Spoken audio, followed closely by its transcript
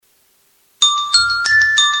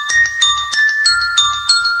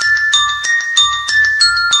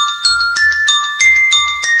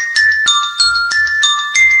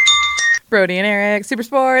Brody and Eric, Super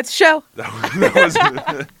Sports Show. That was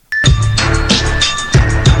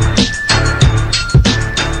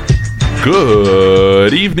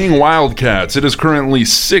Good evening, Wildcats. It is currently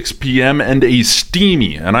 6 p.m. and a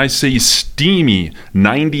steamy, and I say steamy,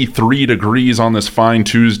 93 degrees on this fine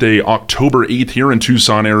Tuesday, October 8th here in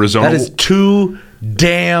Tucson, Arizona. That is too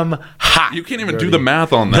damn hot. You can't even do the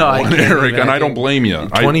math on that one, Eric, and I don't blame you.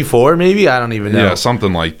 24 maybe? I don't even know. Yeah,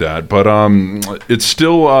 something like that. But it's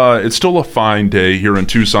still a fine day here in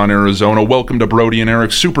Tucson, Arizona. Welcome to Brody and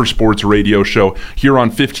Eric's Super Sports Radio Show here on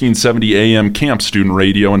 1570 AM Camp Student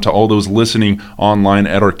Radio, and to all those listening online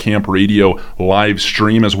at our Camp Radio live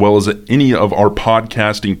stream, as well as at any of our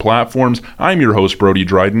podcasting platforms. I'm your host, Brody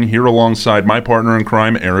Dryden, here alongside my partner in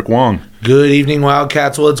crime, Eric Wong. Good evening,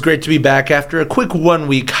 Wildcats. Well, it's great to be back after a quick 1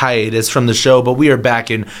 week hiatus from the show, but we are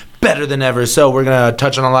back in better than ever. So we're going to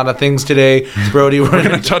touch on a lot of things today. Brody, we're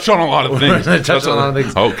going to touch on a lot of things. We're going to touch on a lot of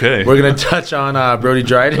things. Okay. We're going to touch on Brody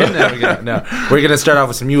Dryden. We're going to start off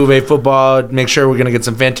with some U of A football, make sure we're going to get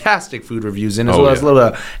some fantastic food reviews in, as well as a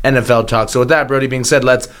little NFL talk. So with that, Brody being said,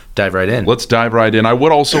 let's dive right in. Let's dive right in. I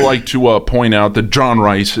would also like to point out that John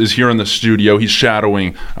Rice is here in the studio. He's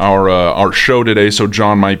shadowing our show today, so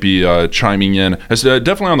John might be chiming in. It's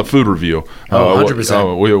definitely on the food review.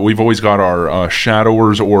 100%. We've always got our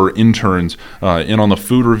shadowers or interns in on the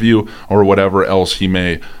food review or whatever else he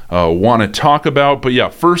may want to talk about. But yeah,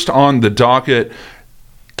 first on the docket,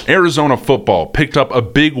 Arizona football picked up a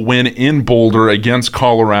big win in Boulder against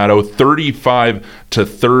Colorado,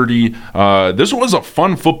 35-30. This was a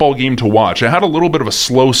fun football game to watch. It had a little bit of a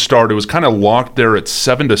slow start. It was kind of locked there at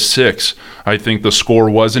 7-6, I think the score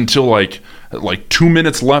was, until like 2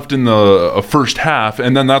 minutes left in the first half,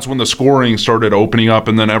 and then that's when the scoring started opening up,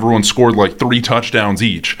 and then everyone scored like 3 touchdowns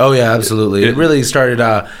each. Oh yeah, absolutely. It really started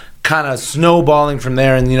kind of snowballing from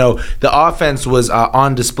there, and the offense was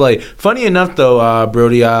on display. Funny enough, though,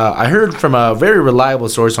 Brody, I heard from a very reliable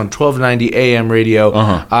source on 1290 AM radio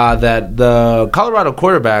that the Colorado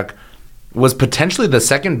quarterback was potentially the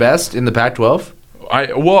second best in the Pac-12.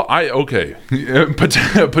 Okay.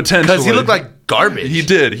 Potentially. Because he looked like garbage. He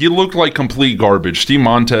did. He looked like complete garbage. Steve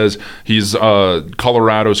Montez, he's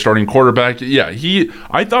Colorado's starting quarterback. Yeah,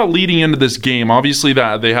 I thought leading into this game, obviously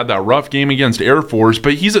that they had that rough game against Air Force,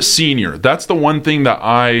 but he's a senior. That's the one thing that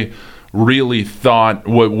I really thought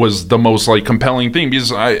was the most compelling thing,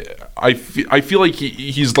 because I feel like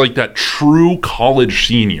he's like that true college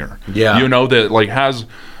senior. Yeah. That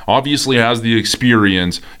obviously has the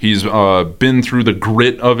experience. He's been through the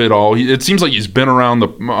grit of it all. It seems like he's been around the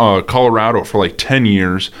Colorado for 10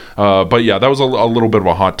 years. But yeah, that was a little bit of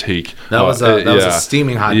a hot take. That was a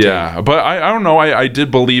steaming hot take. Yeah, but I don't know. I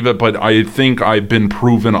did believe it, but I think I've been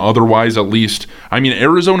proven otherwise, at least. I mean,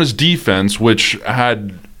 Arizona's defense, which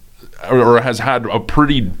has had a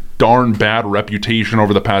pretty darn bad reputation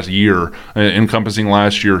over the past year, encompassing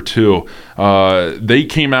last year too. They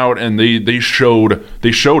came out and they showed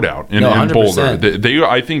out in Boulder.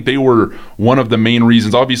 I think they were one of the main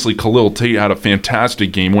reasons. Obviously, Khalil Tate had a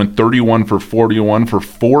fantastic game, went 31 for 41 for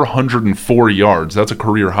 404 yards. That's a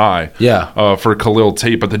career high. Yeah. For Khalil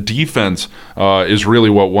Tate. But the defense is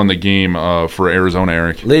really what won the game for Arizona,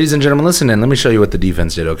 Eric. Ladies and gentlemen, listen in. Let me show you what the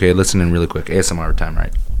defense did. Okay, listen in really quick. ASMR time,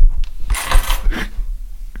 right?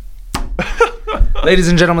 Ladies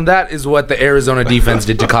and gentlemen, that is what the Arizona defense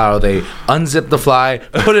did to Colorado. They unzipped the fly,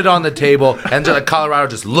 put it on the table, and Colorado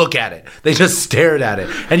just look at it. They just stared at it.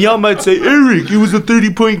 And y'all might say, Eric, it was a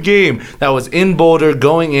 30-point game. That was in Boulder,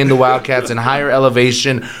 going into Wildcats in higher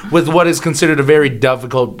elevation with what is considered a very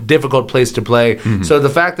difficult place to play. Mm-hmm. So the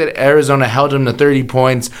fact that Arizona held them to 30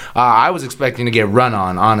 points, I was expecting to get run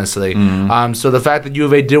on, honestly. Mm-hmm. So the fact that U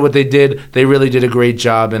of A did what they did, they really did a great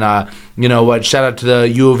job. And you know what? Shout out to the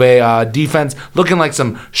U of A defense, looking like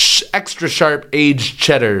some extra sharp aged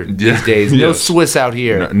cheddar these days. No Swiss out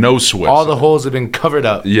here. No Swiss. All the holes have been covered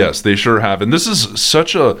up. Yes, they sure have. And this is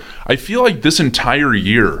I feel like this entire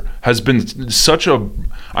year has been such a,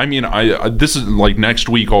 this is next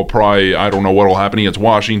week I don't know what will happen against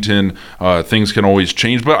Washington. Things can always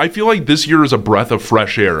change. But I feel like this year is a breath of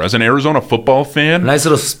fresh air. As an Arizona football fan. A nice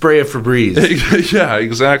little spray of Febreze. Yeah,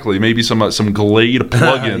 exactly. Maybe some Glade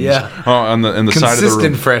plugins on the side of the room.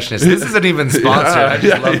 Consistent freshness. This isn't even sponsored. I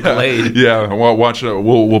just love Glade. Yeah, well, watch.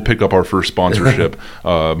 We'll pick up our first sponsorship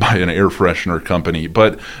by an air freshener company.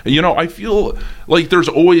 But I feel like there's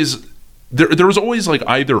always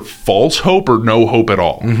either false hope or no hope at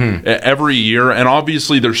all every year, and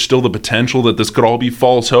obviously there's still the potential that this could all be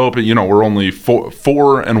false hope. We're only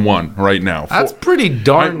 4-1 right now. That's pretty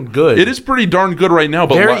darn good. It is pretty darn good right now,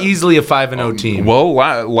 but very easily a 5-0 team. Well,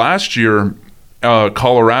 last year,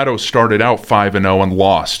 Colorado started out 5-0 and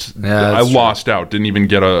lost. Yeah, I lost out, didn't even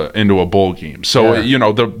get into a bowl game. So,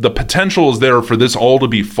 the potential is there for this all to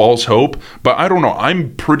be false hope. But I don't know.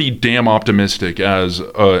 I'm pretty damn optimistic as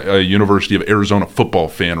a University of Arizona football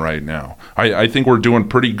fan right now. I think we're doing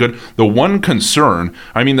pretty good. The one concern,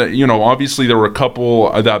 I mean, obviously there were a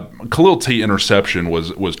couple, that Khalil Tate interception was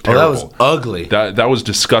terrible. Oh, that was ugly. That was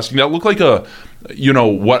disgusting. That looked like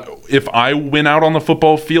what if I went out on the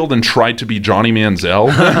football field and tried to be Johnny Manziel,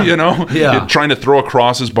 trying to throw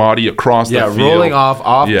across his body, across the field. Rolling off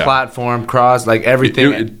platform, cross, like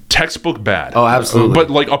everything. Textbook bad. Oh, absolutely. But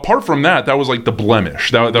like apart from that was like the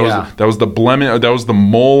blemish. That was the blemish. That was the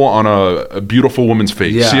mole on a beautiful woman's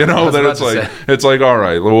face. Yeah, that it's like all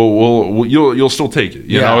right, you'll still take it.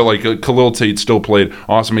 You know, like Khalil Tate still played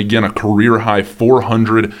awesome again. A career high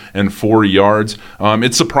 404 yards.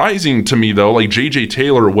 It's surprising to me though. Like J.J.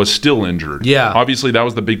 Taylor was still injured. Yeah. Obviously that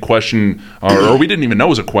was the big question, or we didn't even know it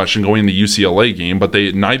was a question going in the UCLA game. But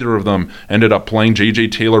neither of them ended up playing. J.J.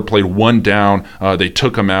 Taylor played one down. They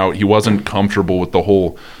took him out. He wasn't comfortable with the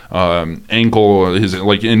whole ankle, his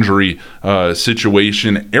injury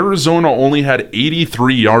situation. Arizona only had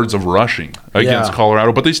 83 yards of rushing against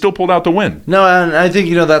Colorado, but they still pulled out the win. No, and I think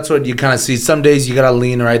that's what you kind of see. Some days you got to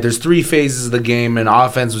lean right. There's 3 phases of the game, and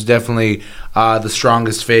offense was definitely the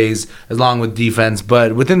strongest phase, along with defense.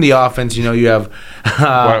 But within the offense, you have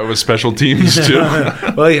with special teams too.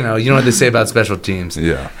 Well, you know what they say about special teams.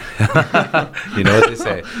 Yeah, you know what they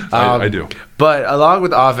say. I do. But along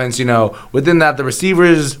with offense, within that, the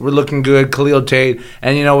receivers were looking good. Khalil Tate,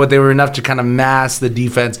 and what they were enough to kind of mask the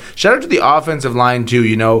defense. Shout out to the offensive line too.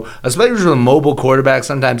 Especially with a mobile quarterback,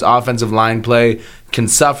 sometimes offensive line play can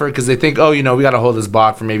suffer because they think, we got to hold this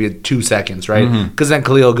block for maybe 2 seconds, right? Because then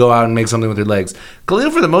Khalil will go out and make something with their legs. Khalil,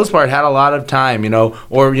 for the most part, had a lot of time,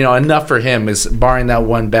 or enough for him, is barring that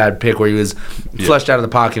one bad pick where he was flushed out of the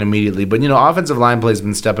pocket immediately. But offensive line play has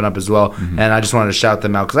been stepping up as well, and I just wanted to shout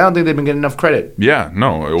them out because I don't think they've been getting enough credit. Yeah,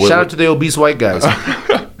 no. Shout out to the obese white guys.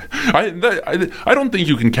 I don't think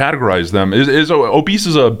you can categorize them. Obese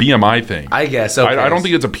is a BMI thing. I guess. Okay. I don't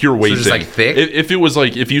think it's a pure weight just thing. Like thick. If it was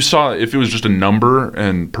just a number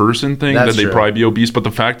and person thing, then they'd probably be obese. But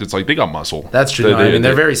the fact it's like they got muscle. That's true.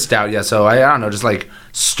 They're very stout. Yeah. So I don't know, just like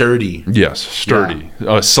sturdy. Yes, sturdy,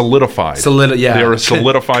 solidified. Yeah. They're a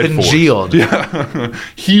solidified congealed. Force. Yeah,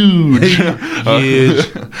 huge.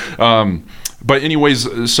 Huge. But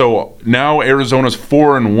anyways, so now Arizona's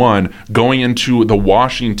 4-1 going into the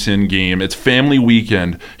Washington game. It's family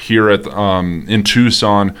weekend here at in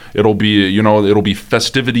Tucson. It'll be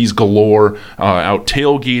festivities galore, out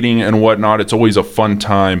tailgating and whatnot. It's always a fun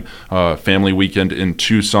time. Family weekend in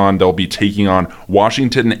Tucson. They'll be taking on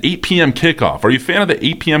Washington. 8 p.m. kickoff. Are you a fan of the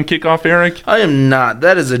 8 p.m. kickoff, Eric? I am not.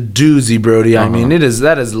 That is a doozy, Brody. I mean,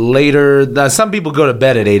 that is later. Some people go to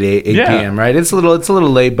bed at 8 p.m. Right? It's a little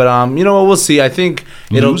late, but we'll see. I think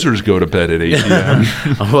losers go to bed at 8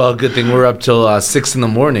 p.m. Well, good thing we're up till 6 in the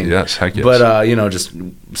morning. Yes, heck yes. But just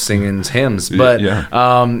singing hymns. But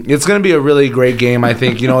it's going to be a really great game. I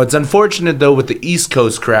think it's unfortunate though with the East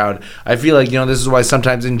Coast crowd. I feel like this is why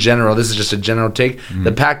sometimes in general, this is just a general take.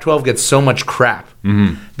 The Pac-12 gets so much crap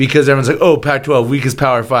because everyone's like, oh, Pac-12 weakest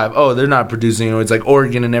Power 5. Oh, they're not producing. It's like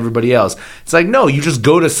Oregon and everybody else. It's like, no, you just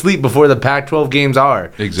go to sleep before the Pac-12 games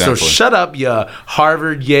are. Exactly. So shut up, you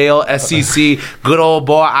Harvard, Yale, SEC, good old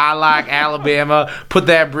boy. I like Alabama. Put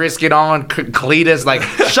that brisket on, Cletus. Like,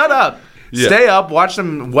 shut up. Yeah. Stay up, watch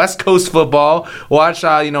some West Coast football, watch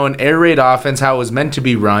an air raid offense, how it was meant to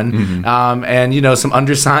be run, and some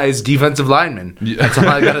undersized defensive linemen. That's all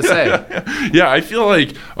I gotta say. Yeah, I feel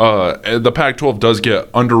like the Pac-12 does get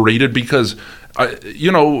underrated because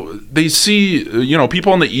they see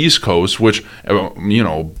people on the East Coast, which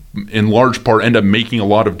in large part end up making a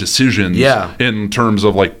lot of decisions in terms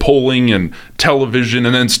of like polling and television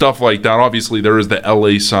and then stuff like that. Obviously there is the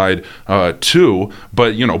LA side too,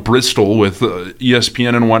 but Bristol with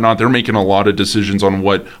ESPN and whatnot, they're making a lot of decisions on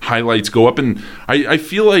what highlights go up, and I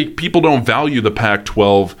feel like people don't value the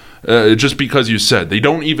Pac-12 just because you said they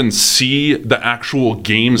don't even see the actual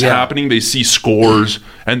games happening. They see scores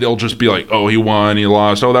and they'll just be like, oh, he won, he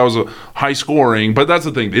lost, oh, that was a high scoring. But that's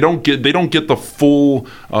the thing, they don't get the full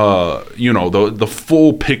the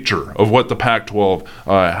full picture of what the Pac-12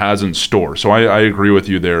 has in store. So I agree with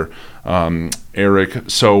you there, Eric.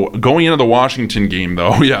 So going into the Washington game,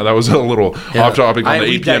 though, that was a little off topic on the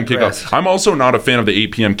 8 p.m. kickoff. I'm also not a fan of the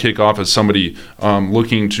 8 p.m. kickoff as somebody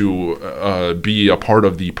looking to be a part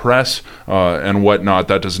of the press and whatnot.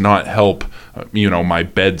 That does not help my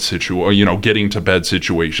bed situation, getting to bed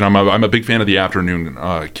situation. I'm a big fan of the afternoon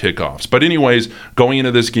kickoffs. But anyways, going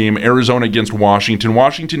into this game, Arizona against Washington.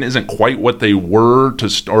 Washington isn't quite what they were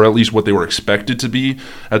or at least what they were expected to be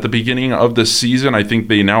at the beginning of the season. I think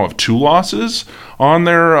they now have 2 losses on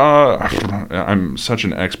their. I'm such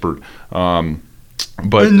an expert.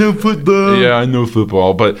 But I know football. Yeah, I know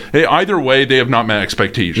football. But hey, either way, they have not met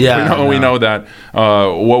expectations. Yeah, we know that.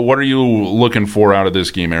 What are you looking for out of this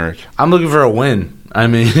game, Eric? I'm looking for a win. I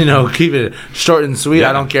mean, keep it short and sweet. Yeah.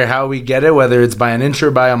 I don't care how we get it, whether it's by an inch or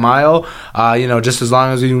by a mile. Just as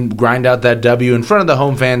long as we grind out that W in front of the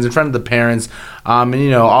home fans, in front of the parents.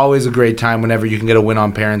 Always a great time whenever you can get a win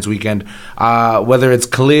on Parents Weekend. Whether it's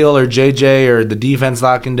Khalil or JJ or the defense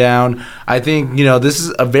locking down, I think, this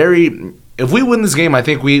is a very... If we win this game, I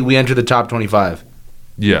think we enter the top 25.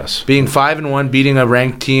 Yes. Being 5-1, beating a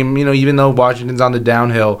ranked team, even though Washington's on the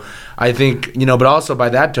downhill, I think, but also by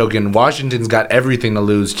that token, Washington's got everything to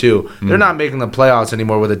lose too. They're not making the playoffs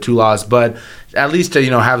anymore with a 2-loss, but at least to,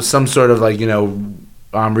 have some sort of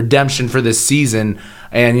redemption for this season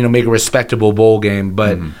and, make a respectable bowl game.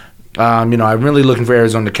 But, I'm really looking for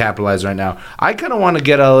Arizona to capitalize right now. I kind of want to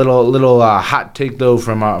get a little hot take though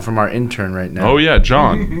from our intern right now. Oh yeah,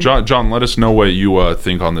 John. John, let us know what you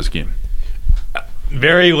think on this game.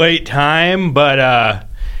 Very late time, but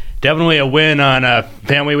definitely a win on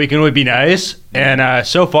Family Weekend would be nice. And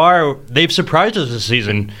so far, they've surprised us this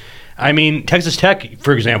season. I mean, Texas Tech,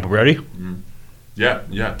 for example, Brody.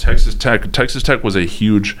 Yeah. Texas Tech was a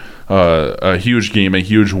huge game, a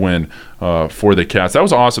huge win for the Cats. That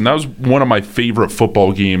was awesome. That was one of my favorite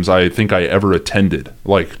football games I think I ever attended.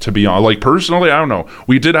 To be honest, personally, I don't know.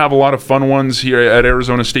 We did have a lot of fun ones here at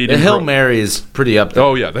Arizona Stadium. The Hail Mary is pretty up there.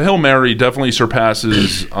 Oh yeah, the Hail Mary definitely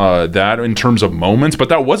surpasses that in terms of moments. But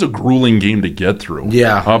that was a grueling game to get through.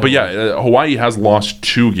 Yeah. Hawaii has lost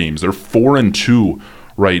 2 games. They're 4-2.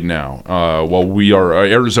 Right now, while we are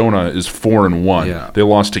Arizona is 4-1. Yeah. They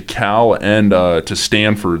lost to Cal and to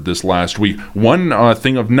Stanford this last week. One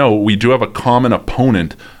thing of note: we do have a common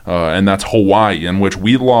opponent, and that's Hawaii, in which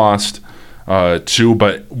we lost to,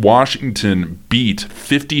 but Washington beat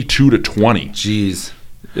 52-20. Jeez.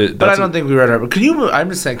 But I don't think we were. I'm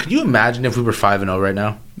just saying. Could you imagine if we were 5-0 right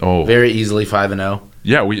now? Oh, very easily 5-0.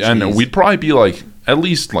 Yeah, we'd probably be at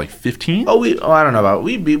least 15. I don't know about.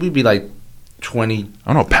 We'd be 20.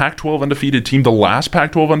 I don't know, Pac-12 undefeated team, the last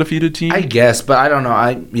Pac-12 undefeated team? I guess, but I don't know.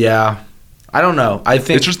 I don't know. I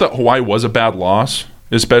think it's just that Hawaii was a bad loss,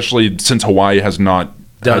 especially since Hawaii has not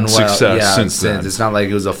done had success since then. It's not like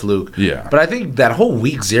it was a fluke. Yeah. But I think that whole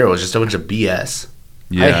week 0 is just a bunch of BS.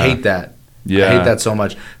 Yeah. I hate that. Yeah. I hate that so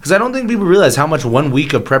much. Because I don't think people realize how much 1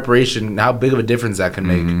 week of preparation, how big of a difference that can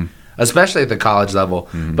make. Especially at the college level.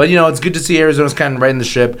 But, it's good to see Arizona's kind of right in the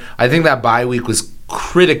ship. I think that bye week was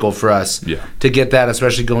critical for us to get that,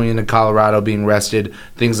 especially going into Colorado, being rested,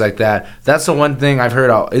 things like that. That's the one thing I've heard.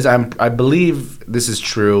 I believe this is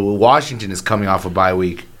true. Washington is coming off a bye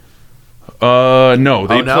week. No,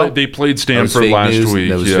 they played Stanford last week.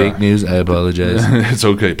 That was fake news. I apologize. It's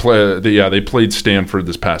okay. They played Stanford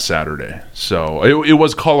this past Saturday. So it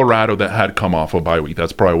was Colorado that had come off a bye week.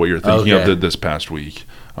 That's probably what you're thinking of this past week.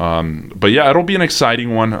 But yeah, it'll be an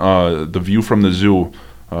exciting one. The view from the zoo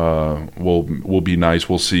will be nice.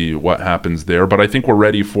 We'll see what happens there. But I think we're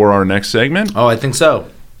ready for our next segment. Oh, I think so.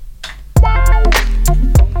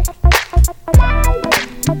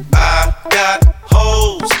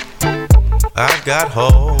 I've got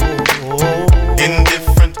holes in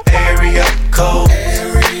different area codes.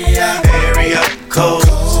 Area codes.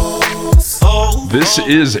 This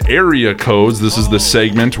is Area Codes. This is the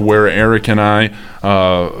segment where Eric and I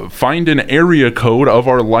find an area code of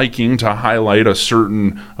our liking to highlight a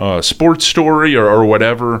certain sports story or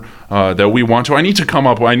whatever that we want to. I need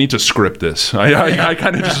to script this. I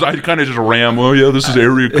kind of just ramble. Oh yeah, this is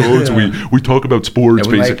Area Codes. We talk about sports.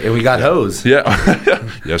 And we got hose.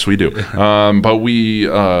 Yeah, yes we do. But we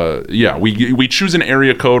choose an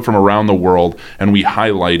area code from around the world and we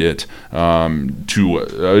highlight it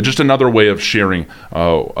to just another way of sharing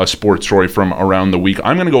a sports story from around the week.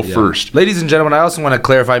 I'm going to go first. Ladies and gentlemen, I also want to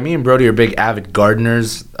clarify, me and Brody are big avid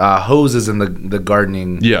gardeners. Hose is in the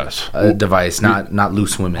gardening device, not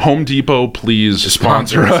loose women. Home Depot, please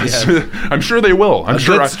sponsor us. Yes. I'm sure they will. I'm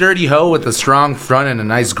sure good sturdy hoe with a strong front and a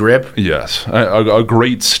nice grip. Yes, a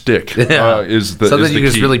great stick is the something is the you key.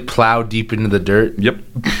 just really plow deep into the dirt. Yep.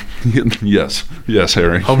 yes,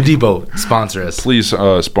 Harry. Home Depot, sponsor us. Please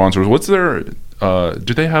sponsor us. What's their...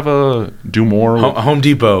 do they have a do more? Home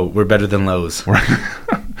Depot, we're better than Lowe's.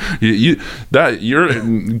 You're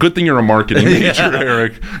good thing you're a marketing major,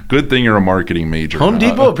 Eric. Good thing you're a marketing major. Home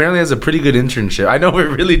Depot apparently has a pretty good internship. I know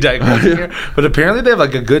we're really digressing here, but apparently they have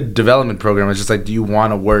like a good development program. It's just like, do you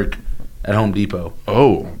want to work at Home Depot?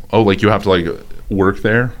 Oh, like you have to like work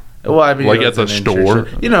there? Well, I mean, like at the store,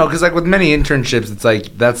 because like with many internships, it's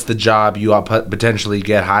like that's the job you potentially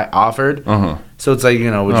get offered. So it's like, would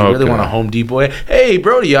you really want a Home Depot? Hey,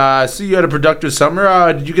 Brody, I see you had a productive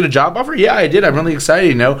summer. Did you get a job offer? Yeah, I did. I'm really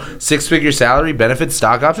excited. 6-figure salary, benefits,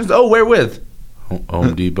 stock options. Oh, where with?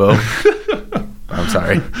 Home Depot. I'm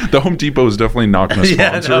sorry. The Home Depot is definitely not going to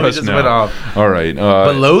sponsor us just now. Went off. All right.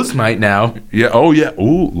 But Lowe's might now. Yeah. Oh, yeah.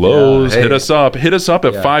 Ooh, Lowe's. Hey. Hit us up. Hit us up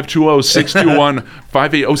at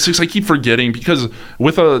 520-621-5806. I keep forgetting because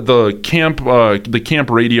with the camp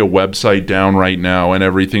radio website down right now and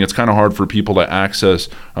everything, it's kind of hard for people to access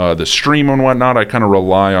the stream and whatnot. I kind of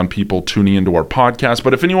rely on people tuning into our podcast.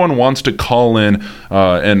 But if anyone wants to call in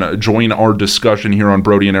and join our discussion here on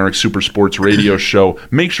Brody and Eric Super Sports Radio Show,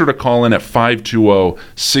 make sure to call in at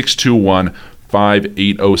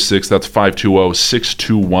 520-621-5806. That's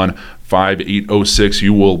 520-621-5806.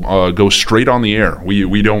 You will go straight on the air.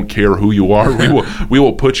 We don't care who you are. We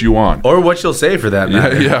will put you on, or what you'll say for that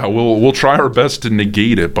matter. Yeah. We'll try our best to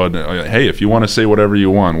negate it. But hey, if you want to say whatever you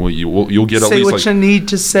want, you'll get say at least what you need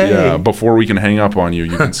to say. Yeah, before we can hang up on you,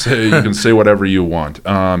 you can say whatever you want.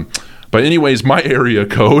 But anyways, my area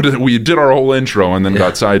code, we did our whole intro and then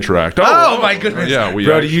got sidetracked. Oh my goodness. Yeah,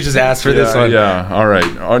 Brody, you just asked for this one. Yeah, all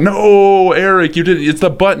right. No, Eric, you did. It's the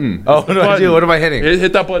button. Oh, what do I do? What am I hitting?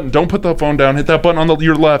 Hit that button. Don't put the phone down. Hit that button on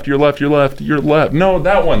your left. No,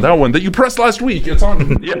 that one that you pressed last week. It's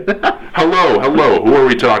on. Yeah. Hello. Who are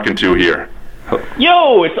we talking to here?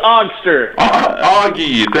 Yo, it's Ogster.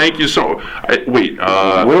 Augie, thank you so. Wait.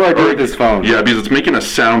 What do I do with this phone? Yeah, because it's making a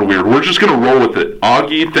sound weird. We're just gonna roll with it.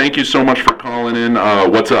 Augie, thank you so much for calling in.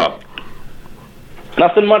 What's up?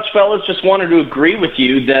 Nothing much, fellas. Just wanted to agree with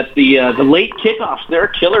you that the late kickoffs, they're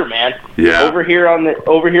a killer, man. Yeah. Over here on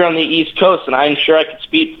the East Coast, and I'm sure I could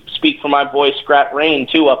speak for my boy Scrat Rain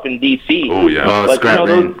too up in DC. Oh yeah. But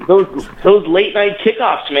those late night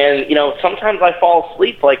kickoffs, man. Sometimes I fall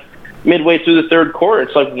asleep like midway through the third quarter.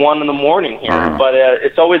 It's like 1 a.m. here, but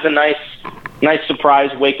it's always a nice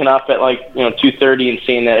surprise waking up at 2:30 and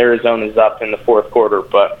seeing that Arizona's up in the fourth quarter.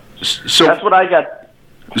 But so that's what I got.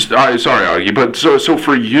 Sorry, Augie, but so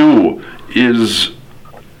for you is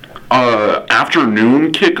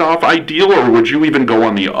afternoon kickoff ideal, or would you even go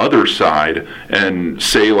on the other side and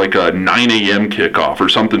say like a 9 a.m. kickoff or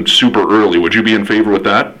something super early? Would you be in favor with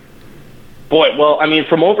that? Boy, well, I mean,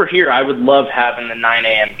 from over here, I would love having the 9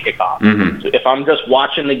 a.m. kickoff. Mm-hmm. So if I'm just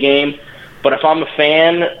watching the game, but if I'm a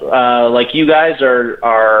fan, like you guys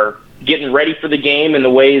are getting ready for the game in the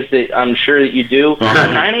ways that I'm sure that you do,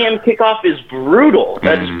 9 a.m. kickoff is brutal.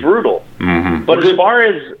 That's brutal. Mm-hmm. But as far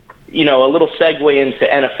as, a little segue into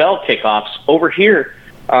NFL kickoffs, over here,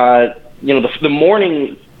 the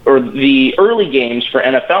morning or the early games for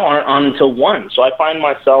NFL aren't on until 1. So I find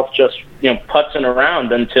myself just, putzing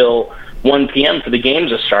around until 1 p.m. for the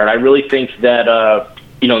games to start. I really think that,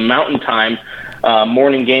 Mountain Time,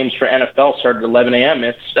 morning games for NFL start at 11 a.m.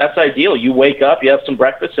 That's ideal. You wake up, you have some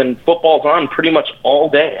breakfast, and football's on pretty much all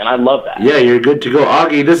day, and I love that. Yeah, you're good to go.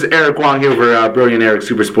 Augie, this is Eric Wong here for Brody and Eric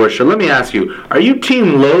Super Sports Show. Let me ask you, are you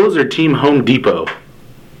Team Lowe's or Team Home Depot?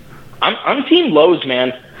 I'm Team Lowe's,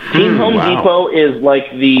 man. Team Home Depot is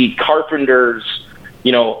like the carpenter's,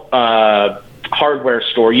 hardware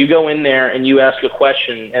store. You go in there and you ask a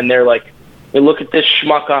question, and they're like, hey, look at this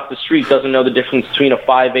schmuck off the street doesn't know the difference between a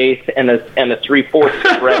 5/8 and a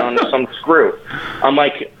 3/4 thread on some screw. I'm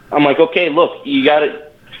like, okay, look, you got to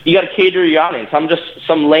cater your audience. I'm just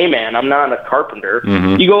some layman. I'm not a carpenter.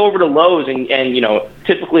 Mm-hmm. You go over to Lowe's and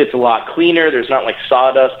typically it's a lot cleaner. There's not like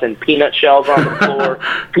sawdust and peanut shells on the floor.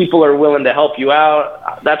 People are willing to help you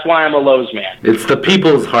out. That's why I'm a Lowe's man. It's the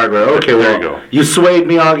people's hardware. Okay, well, there you go. You swayed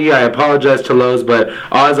me, Augie. I apologize to Lowe's, but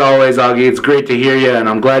as always, Augie, it's great to hear you, and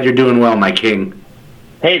I'm glad you're doing well, my king.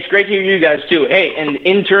 Hey, it's great to hear you guys, too. Hey, and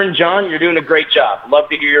intern John, you're doing a great job. Love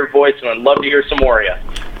to hear your voice, and I'd love to hear some more of you.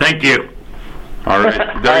 Thank you. All right.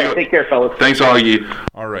 All right, take care, fellas. Thanks, Augie.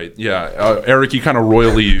 All right. Yeah. Eric, you kind of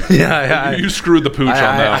royally you screwed the pooch on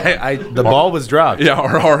that. The ball was dropped. Yeah.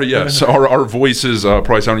 Our voices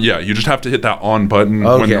probably sound. Yeah. You just have to hit that on button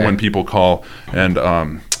when people call. And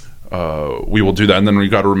we will do that, and then we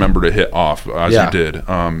got to remember to hit off as Yeah. you did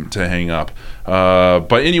to hang up.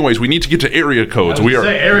 But anyways, we need to get to area codes. We are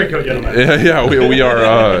area code, gentlemen. yeah,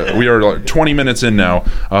 we are like 20 minutes in now.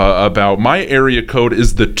 About my area code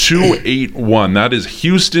is the 281. That is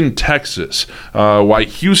Houston, Texas. Why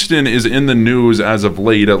Houston is in the news as of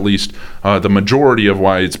late, at least the majority of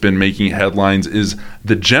why it's been making headlines, is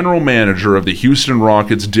the general manager of the Houston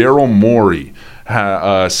Rockets, Daryl Morey,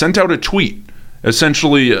 sent out a tweet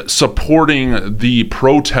essentially supporting the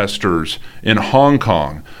protesters in Hong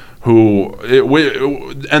Kong.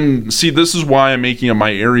 And see, this is why I'm making it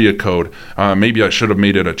my area code. Maybe I should have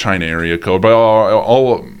made it a China area code, but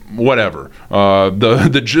I'll whatever.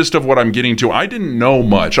 The gist of what I'm getting to, I didn't know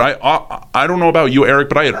much. I don't know about you, Eric,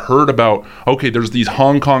 but I had heard about, okay, there's these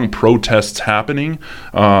Hong Kong protests happening.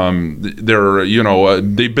 They're,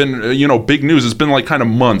 they've been, big news. It's been like kind of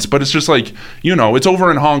months, but it's just like, it's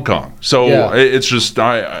over in Hong Kong. So Yeah. it's just,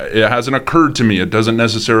 it hasn't occurred to me. It doesn't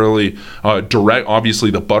necessarily direct,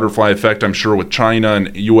 obviously, the butterfly effect, I'm sure, with China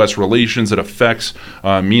and U.S. relations, it affects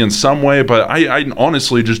me in some way, but I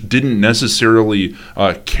honestly just didn't necessarily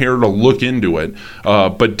care to look into it.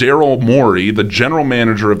 But Daryl Morey, the general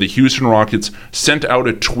manager of the Houston Rockets, sent out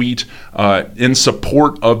a tweet in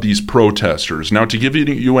support of these protesters. Now, to give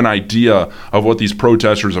you an idea of what these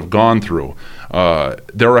protesters have gone through,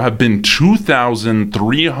 there have been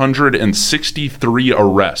 2,363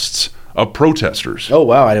 arrests of protesters. Oh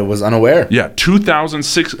wow, I was unaware. Yeah,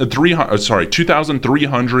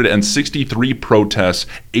 2,363 protests,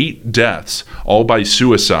 8 deaths, all by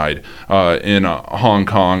suicide in Hong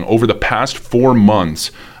Kong over the past 4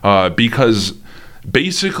 months, because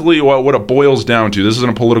basically what it boils down to, this isn't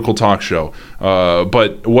a political talk show,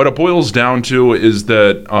 but what it boils down to is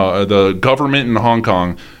that the government in Hong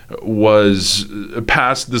Kong was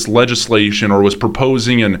passed this legislation, or was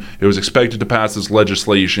proposing, and it was expected to pass this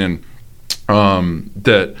legislation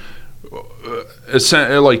that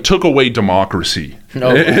like took away democracy.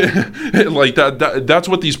 Like that's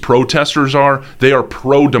what these protesters are. They are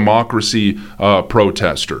pro-democracy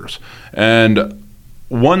protesters. And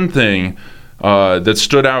one thing that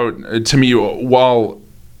stood out to me, while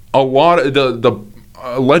a lot of the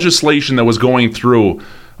legislation that was going through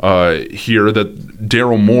here that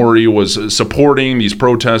Daryl Morey was supporting these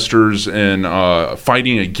protesters and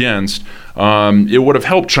fighting against, it would have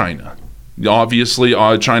helped China. Obviously,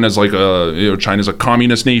 China's like China's a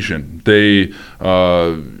communist nation. The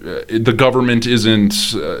government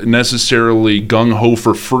isn't necessarily gung ho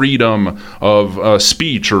for freedom of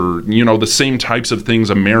speech, or the same types of things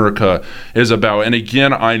America is about. And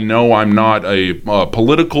again, I know I'm not a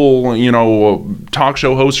political talk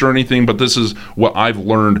show host or anything, but this is what I've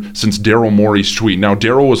learned since Daryl Morey's tweet. Now,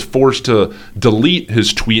 Daryl was forced to delete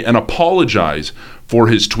his tweet and apologize for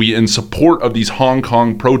his tweet in support of these Hong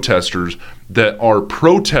Kong protesters that are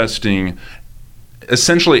protesting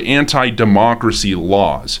essentially anti-democracy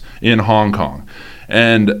laws in Hong Kong.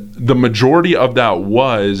 And the majority of that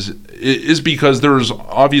is because there's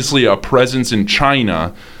obviously a presence in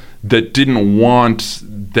China that didn't want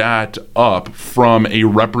that up from a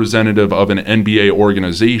representative of an NBA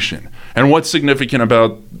organization. And what's significant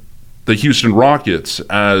about the Houston Rockets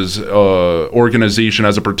as an organization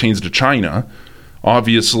as it pertains to China,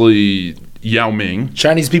 obviously Yao Ming.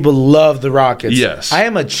 Chinese people love the Rockets. Yes. I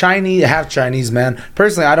am a half Chinese man.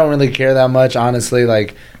 Personally, I don't really care that much, honestly.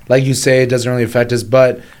 Like you say, it doesn't really affect us.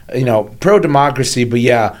 But, pro-democracy. But,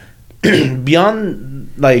 yeah,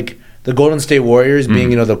 beyond, like, the Golden State Warriors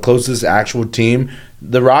being, the closest actual team,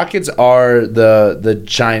 the Rockets are the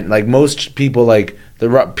China. Like, most people,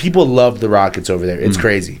 people love the Rockets over there. It's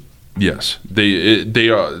crazy. Yes, they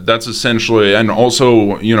are. That's essentially, and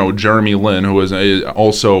also Jeremy Lin, who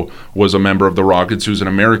also was a member of the Rockets, who's an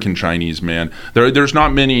American Chinese man. There's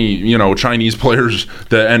not many Chinese players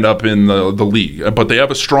that end up in the league, but they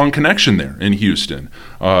have a strong connection there in Houston.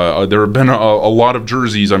 There have been a lot of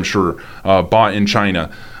jerseys, I'm sure, bought in China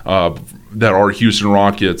that are Houston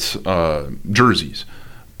Rockets jerseys.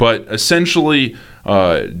 But essentially,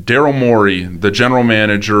 Daryl Morey, the general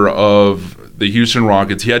manager of the Houston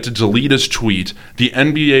Rockets, he had to delete his tweet. The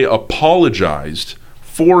NBA apologized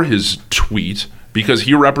for his tweet because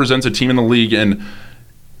he represents a team in the league, and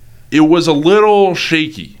it was a little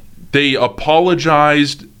shaky. They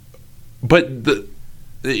apologized, but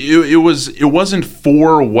it wasn't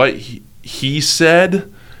for what he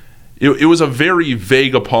said. It was a very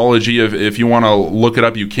vague apology. If you want to look it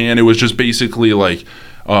up, you can. It was just basically like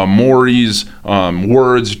Morey's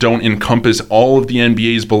words don't encompass all of the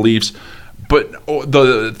NBA's beliefs. But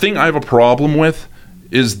the thing I have a problem with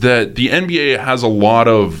is that the NBA has a lot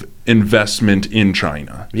of investment in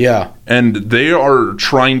China. Yeah. And they are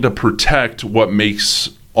trying to protect what makes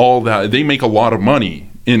all that. They make a lot of money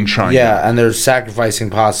in China. Yeah, and they're sacrificing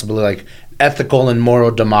possibly like ethical and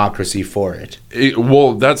moral democracy for it.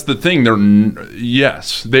 Well, that's the thing. They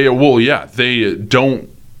don't.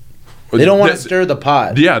 They don't want to stir the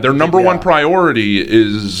pot. Yeah, their number one priority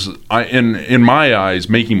is, in my eyes,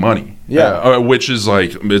 making money. Yeah. Which is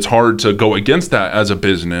like, it's hard to go against that as a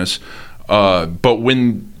business. But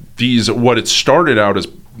when what it started out as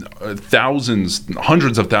thousands,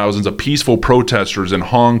 hundreds of thousands of peaceful protesters in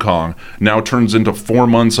Hong Kong now turns into 4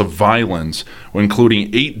 months of violence,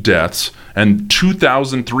 including 8 deaths and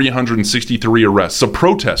 2,363 arrests of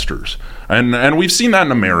protesters. And we've seen that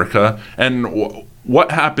in America. And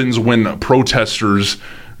what happens when protesters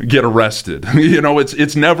get arrested?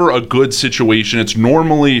 It's never a good situation. It's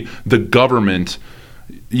normally the government,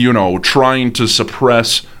 trying to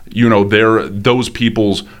suppress, those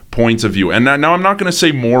people's points of view. And now I'm not going to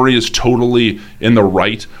say Maury is totally in the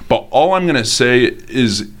right, but all I'm going to say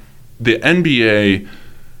is the NBA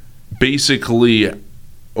basically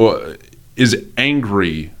is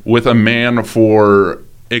angry with a man for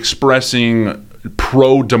expressing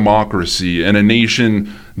pro-democracy in a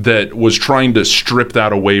nation that was trying to strip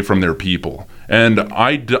that away from their people. And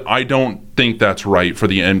I don't think that's right for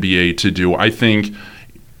the NBA to do. I think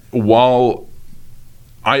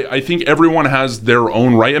I think everyone has their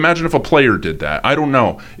own right. Imagine if a player did that. I don't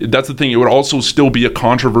know. That's the thing. It would also still be a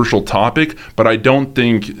controversial topic, but I don't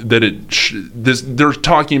think that they're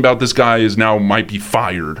talking about this guy might be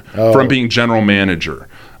fired from being general manager.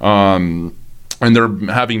 And they're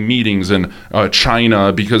having meetings in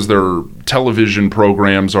China because their television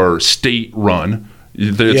programs are state-run.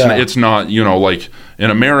 It's not, like in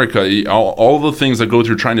America, all the things that go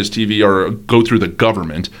through China's TV go through the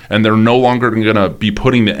government, and they're no longer going to be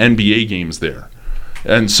putting the NBA games there.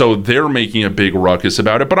 And so they're making a big ruckus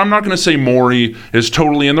about it. But I'm not going to say Maury is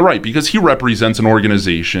totally in the right, because he represents an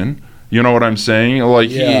organization. You know what I'm saying? Like,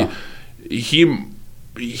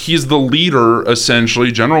 he's the leader,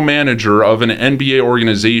 essentially, general manager of an NBA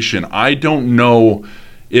organization. I don't know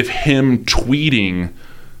if him tweeting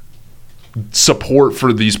support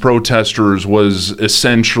for these protesters was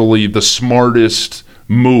essentially the smartest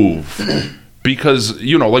move, because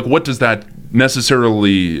what does that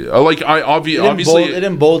necessarily obviously it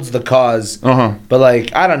emboldens the cause.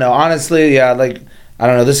 But I don't know, honestly. I don't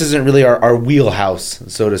know, this isn't really our wheelhouse,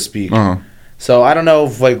 so to speak. So I don't know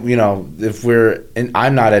if if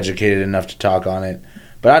I'm not educated enough to talk on it,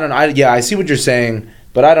 but I see what you're saying.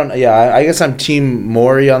 But I don't. Yeah, I guess I'm Team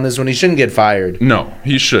Maury on this one. He shouldn't get fired. No,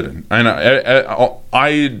 he shouldn't. And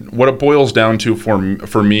what it boils down to for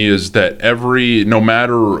me is that no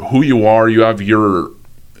matter who you are, you have your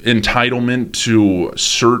entitlement to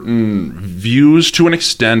certain views to an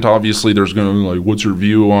extent. Obviously, there's going to be what's your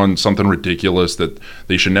view on something ridiculous that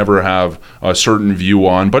they should never have a certain view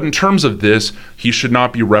on. But in terms of this, he should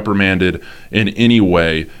not be reprimanded in any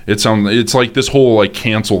way. It's like this whole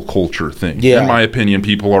cancel culture thing. In my opinion,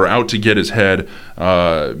 people are out to get his head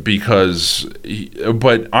but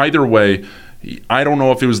either way, I don't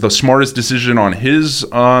know if it was the smartest decision on his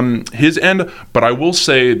end, but I will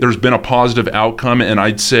say there's been a positive outcome, and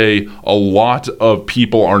I'd say a lot of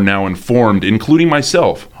people are now informed, including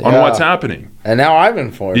myself, on what's happening. And now I'm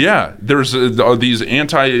informed. Yeah, there's these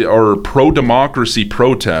anti or pro-democracy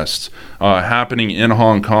protests happening in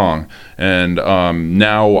Hong Kong, and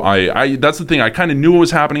now I that's the thing. I kind of knew it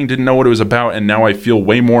was happening, didn't know what it was about, and now I feel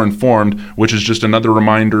way more informed, which is just another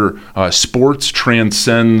reminder: sports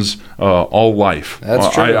transcends all life.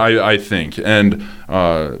 That's true. I think, and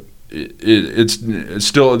it's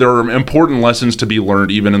still, there are important lessons to be learned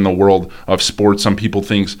even in the world of sports. Some people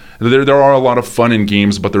think there are a lot of fun in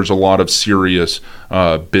games, but there's a lot of serious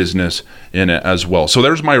business in it as well. So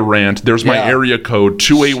there's my rant. There's my area code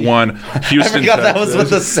 281 Houston. I forgot that was what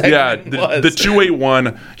the segment was. The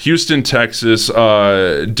 281 Houston, Texas.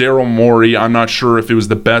 Daryl Morey. I'm not sure if it was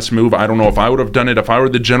the best move. I don't know if I would have done it if I were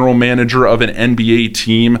the general manager of an NBA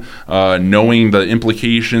team, knowing the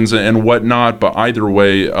implications and whatnot. But either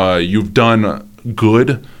way, you've done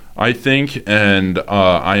good, I think, and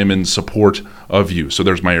I am in support of you. So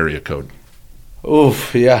there's my area code.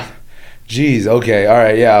 Oof, yeah. Jeez, okay, all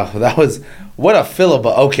right, yeah. That was What a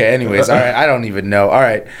filibuster. Okay, anyways, all right. I don't even know. All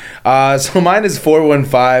right. So mine is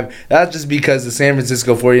 415. That's just because the San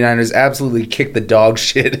Francisco 49ers absolutely kicked the dog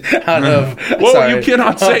shit out of... Whoa, sorry. you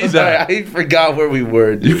cannot say that. I forgot where we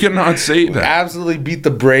were. You cannot say that. Absolutely beat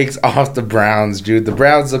the brakes off the Browns, dude. The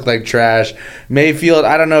Browns look like trash. Mayfield,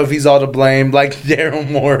 I don't know if he's all to blame. Like Daryl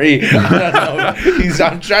Morey. I don't know.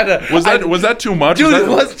 I'm trying to... Was that too much? Dude, it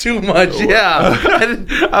was too much, yeah.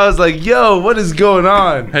 I was like, yo, what is going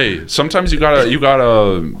on? Hey, sometimes you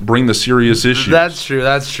gotta bring the serious issues. That's true.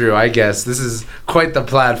 I guess this is quite the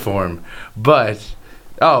platform, but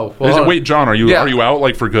wait, John, are you out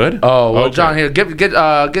like for good? Oh, well, Okay. John, here,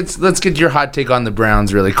 let's get your hot take on the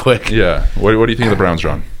Browns really quick. Yeah. What do you think of the Browns,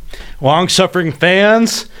 John? Long-suffering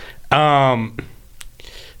fans. Clever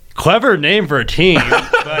name for a team,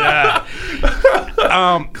 but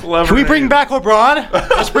Clever. can we bring back LeBron?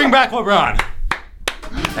 Let's bring back LeBron.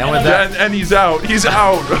 And with that, And he's out. He's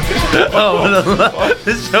out.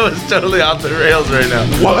 this show is totally off the rails right now.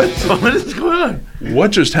 What? What is going on?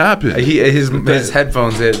 What just happened? His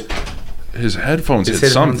headphones hit. His headphones His hit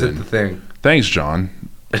headphones something. hit the thing. Thanks, John.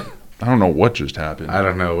 I don't know what just happened. I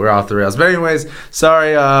don't know. We're off the rails. But anyways,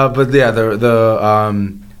 sorry. But yeah,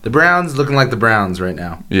 the Browns looking like the Browns right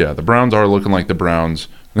now. Yeah, the Browns are looking like the Browns.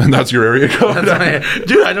 And that's your area code.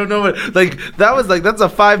 Dude, I don't know what that's a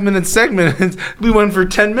 5-minute segment. We went for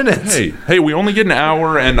 10 minutes. Hey, we only get an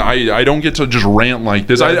hour, and I don't get to just rant like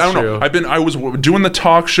this. I don't true. know. I was doing the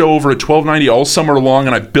talk show over at 1290 all summer long,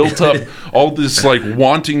 and I built up all this like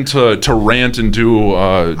wanting to rant and do.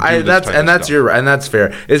 That's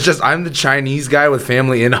fair. It's just I'm the Chinese guy with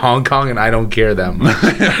family in Hong Kong, and I don't care that much.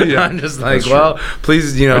 Yeah, I'm just like, that's well,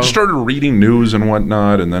 please, I just started reading news and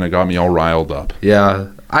whatnot, and then it got me all riled up. Yeah.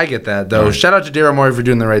 I get that, though. Shout out to Daryl Morey for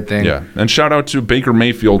doing the right thing. Yeah, and shout out to Baker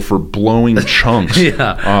Mayfield for blowing chunks.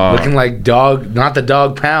 Looking like dog, not the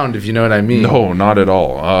dog pound, if you know what I mean. No, not at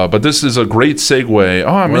all. But this is a great segue.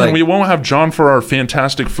 Oh, man, we won't have John for our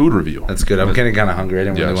fantastic food review. That's good. I'm getting kind of hungry. I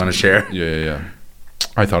didn't really want to share. Yeah.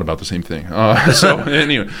 I thought about the same thing.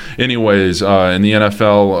 Anyways, in the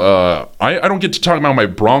NFL, I don't get to talk about my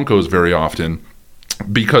Broncos very often.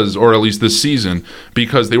 Or at least this season,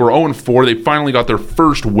 because they were 0-4. They finally got their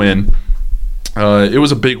first win. It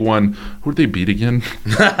was a big one. Who did they beat again?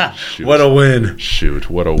 What a win. Shoot,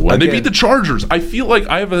 what a win. They beat the Chargers. I feel like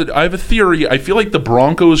I have a theory. I feel like the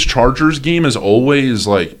Broncos-Chargers game is always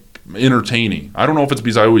like entertaining. I don't know if it's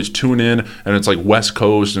because I always tune in and it's like West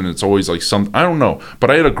Coast and it's always like something. I don't know, but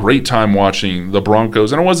I had a great time watching the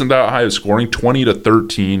Broncos, and it wasn't that high of scoring,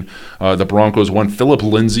 20-13. The Broncos won. Philip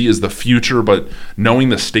Lindsay is the future, but knowing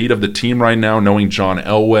the state of the team right now, knowing John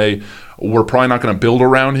Elway, we're probably not going to build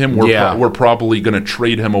around him. We're probably going to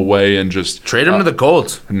trade him away and just trade him to the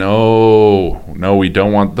Colts. No, we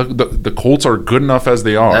don't want the Colts are good enough as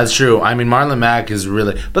they are. That's true. I mean, Marlon Mack is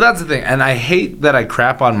really, but that's the thing. And I hate that I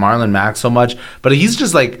crap on Marlon Mack so much, but he's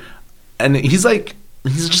just like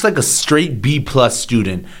a straight B+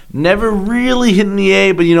 student. Never really hitting the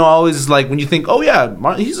A, but always like when you think, oh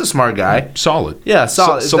yeah, he's a smart guy. Solid. Yeah,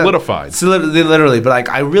 solid. Solidified. Literally, but like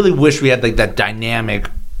I really wish we had like that dynamic,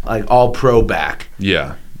 like all pro back.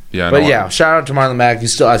 Yeah. But shout out to Marlon Mack.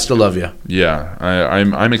 I still love you. Yeah,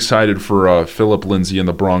 I'm excited for Philip Lindsay and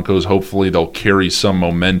the Broncos. Hopefully they'll carry some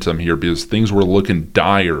momentum here because things were looking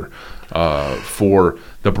dire for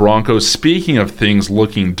the Broncos. Speaking of things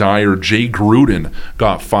looking dire, Jay Gruden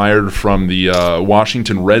got fired from the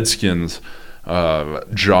Washington Redskins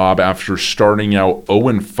job after starting out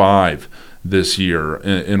 0-5 this year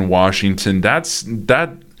in Washington.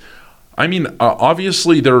 I mean,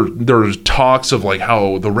 obviously there's talks of like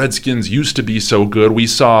how the Redskins used to be so good. We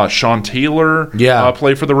saw Sean Taylor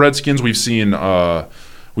play for the Redskins. We've seen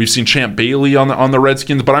Champ Bailey on the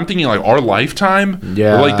Redskins, but I'm thinking like our lifetime,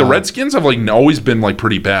 like the Redskins have like always been like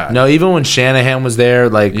pretty bad. No, even when Shanahan was there,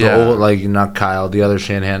 like the old, like not Kyle, the other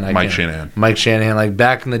Shanahan, Mike Shanahan, like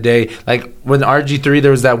back in the day, like when RG3 there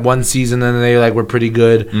was that one season, and they like were pretty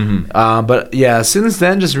good. Mm-hmm. But yeah, since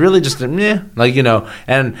then, just meh, like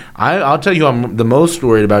And I'll tell you, I'm the most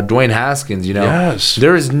worried about Dwayne Haskins. Yes,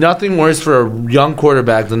 there is nothing worse for a young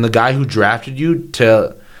quarterback than the guy who drafted you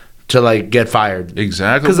to like get fired.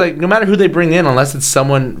 Exactly. Because like no matter who they bring in, unless it's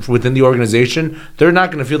someone within the organization, they're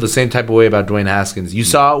not going to feel the same type of way about Dwayne Haskins. You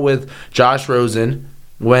saw it with Josh Rosen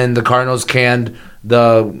when the Cardinals canned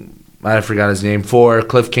I forgot his name, for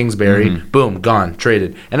Cliff Kingsbury. Mm-hmm. Boom, gone,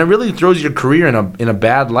 traded. And it really throws your career in a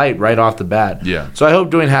bad light right off the bat. Yeah. So I hope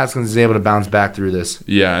Dwayne Haskins is able to bounce back through this.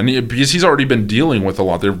 Yeah, and because he's already been dealing with a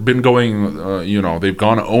lot. They've been going, they've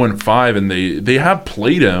gone 0-5, and they have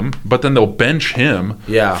played him, but then they'll bench him.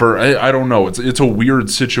 Yeah. For I don't know. It's a weird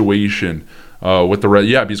situation with the Red.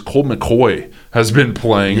 Yeah, because Colt McCoy has been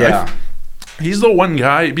playing. Yeah. He's the one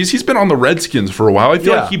guy because he's been on the Redskins for a while. I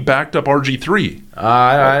feel Yeah. like he backed up RG3. He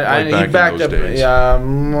back in backed those up. days. Yeah, I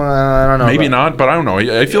don't know. Maybe not, but I don't know.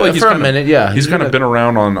 I feel like he's for a kinda, minute, yeah. He's He's kind of been been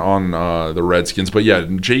around on the Redskins. But yeah,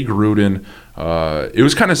 Jay Gruden. It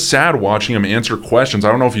was kind of sad watching him answer questions.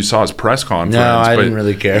 I don't know if you saw his press conference. No, I but didn't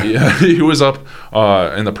really care. Yeah, he was up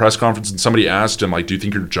in the press conference, and somebody asked him, like, "Do you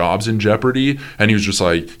think your job's in jeopardy?" And he was just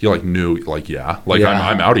like, he like knew, like, yeah, like Yeah.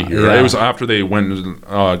 I'm out of here. Yeah. It was after they went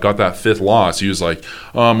got that 5th loss. He was like,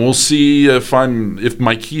 "We'll see if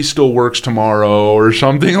my key still works tomorrow or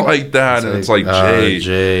something like that." And it's like,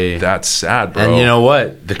 Jay, that's sad, bro. And you know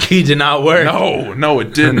what? The key did not work. No,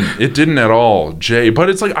 it didn't. It didn't at all, Jay. But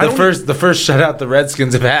it's like The first shutout the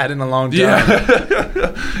Redskins have had in a long time.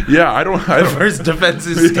 Yeah, I don't. The first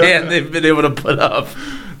defensive stand they've been able to put up.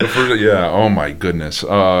 Yeah. Oh my goodness.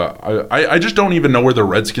 I just don't even know where the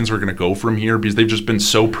Redskins are going to go from here because they've just been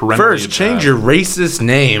so perennially First, change bad. your racist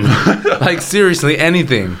name. Like seriously,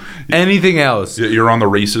 anything else. You're on the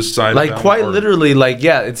racist side. Like of them, quite or- literally, like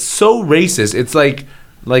yeah, it's so racist. It's like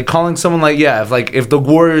calling someone like if the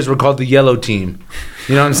Warriors were called the Yellow Team,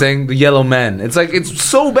 you know what I'm saying? The Yellow Men. It's like it's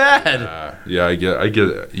so bad. Yeah, I get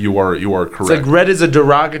it. You are correct. It's like red is a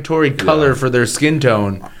derogatory color for their skin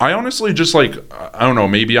tone. I honestly just like I don't know.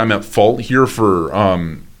 Maybe I'm at fault here for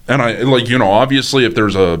and I like obviously if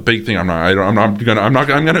there's a big thing I'm gonna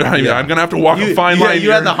have to walk a fine line.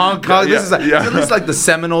 You had the Hong Kong. This is at least like the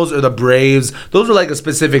Seminoles or the Braves. Those were like a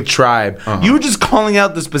specific tribe. You were just calling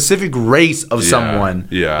out the specific race of someone.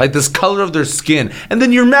 Yeah. Like this color of their skin, and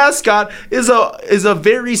then your mascot is a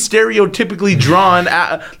very stereotypically drawn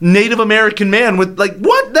Native American man with like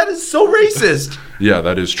what? That is so racist. Yeah,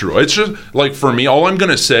 that is true. It's just like for me, all I'm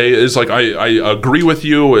gonna say is like I agree with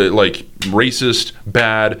you. Like racist,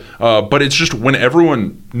 bad, but it's just when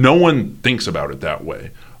no one thinks about it that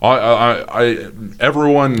way.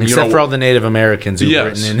 Everyone Except for all the Native Americans who've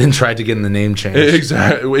Yes. written in and tried to get the name changed.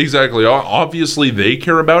 Exactly. Obviously, they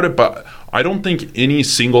care about it, but I don't think any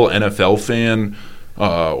single NFL fan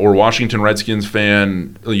or Washington Redskins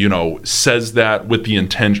fan, says that with the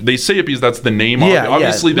intention. They say it because that's the name.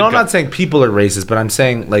 Obviously, No, I'm not saying people are racist, but I'm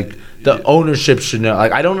saying like the ownership should know.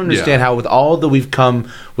 Like I don't understand how with all that we've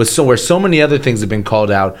come with where so many other things have been called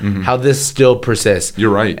out, how this still persists. You're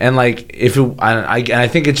right. And like I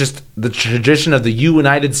think it's just the tradition of the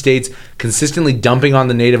United States consistently dumping on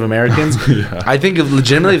the Native Americans. I think if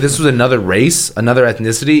this was another race, another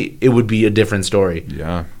ethnicity, it would be a different story.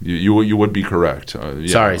 Yeah, you would be correct.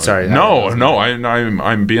 Sorry. No,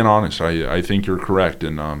 I'm being honest. I think you're correct,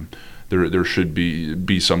 and there should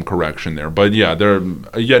be some correction there. But yeah,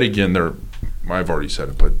 I've already said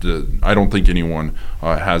it, but I don't think anyone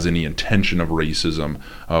has any intention of racism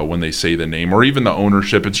when they say the name or even the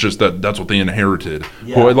ownership. It's just that's what they inherited.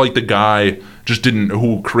 Like the guy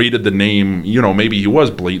who created the name, maybe he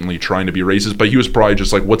was blatantly trying to be racist, but he was probably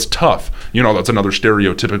just like, what's tough? That's another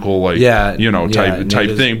stereotypical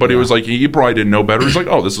type thing. But it was like, he probably didn't know better. He's like,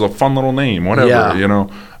 oh, this is a fun little name, whatever,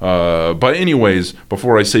 but anyways,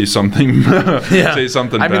 before I say something, say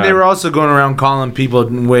something I mean, bad. they were also going around calling people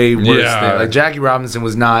way worse. Yeah. Like Jackie Robinson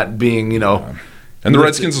was not being, And the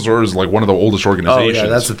Redskins is like one of the oldest organizations. Oh, yeah,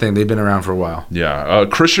 that's the thing. They've been around for a while. Yeah.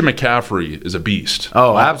 Christian McCaffrey is a beast.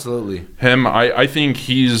 Oh, absolutely. Him, I think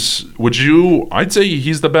I'd say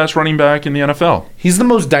he's the best running back in the NFL. He's the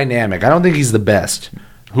most dynamic. I don't think he's the best.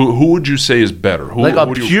 Who would you say is better?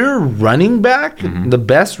 Pure running back, the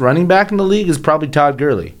best running back in the league is probably Todd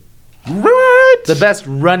Gurley. What? The best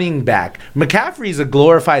running back. McCaffrey's a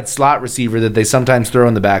glorified slot receiver that they sometimes throw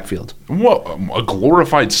in the backfield. What? A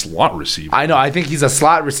glorified slot receiver? I know. I think he's a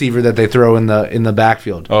slot receiver that they throw in the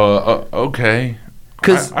backfield. Okay.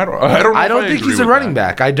 Because I don't think he's a running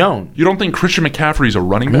back. I don't. You don't think Christian McCaffrey's a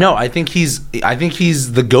running back? No, I think he's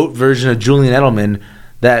the GOAT version of Julian Edelman.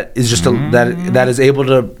 That is just that is able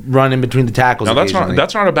to run in between the tackles. Now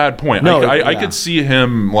that's not a bad point. No, I could see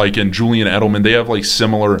him like in Julian Edelman. They have like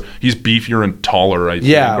similar. He's beefier and taller, I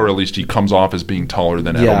think, or at least he comes off as being taller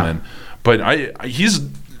than Edelman. But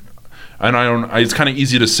it's kind of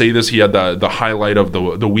easy to say this. He had the highlight of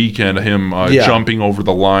the weekend, him jumping over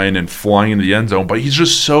the line and flying into the end zone. But he's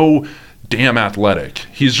just so damn athletic.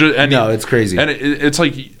 He's just it's crazy. And it's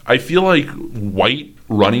like I feel like white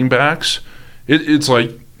running backs. It's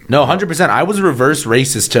like No, 100%. I was reverse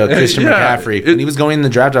racist to Christian McCaffrey. When he was going in the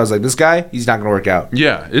draft, I was like, this guy, he's not going to work out.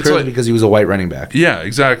 Yeah, it's purely because he was a white running back. Yeah,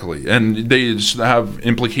 exactly. And they just have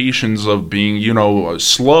implications of being,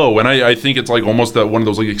 slow. And I think it's like almost one of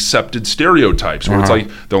those like accepted stereotypes where it's like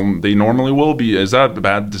they normally will be. Is that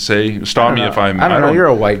bad to say? Stop me if I'm. I don't know. You're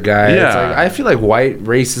a white guy. Yeah. It's like, I feel like white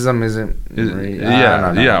racism isn't.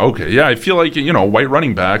 Okay. Yeah, I feel like white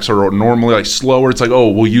running backs are normally like slower. It's like, oh,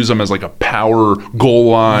 we'll use them as like a power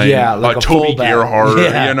goal line. Yeah, like a Toby fullback. Gerhardt.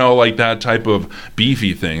 Yeah. Like that type of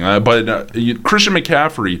beefy thing. But Christian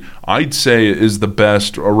McCaffrey, I'd say, is the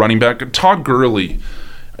best running back. Todd Gurley.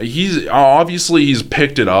 He's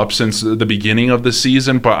picked it up since the beginning of the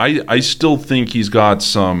season, but I still think he's got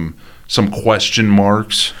some question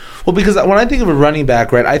marks. Well, because when I think of a running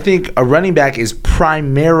back, right, I think a running back is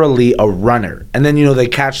primarily a runner. And then, they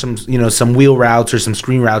catch some wheel routes or some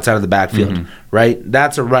screen routes out of the backfield, right?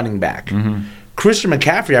 That's a running back. Christian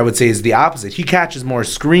McCaffrey, I would say, is the opposite. He catches more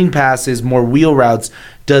screen passes, more wheel routes,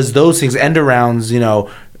 does those things, end arounds,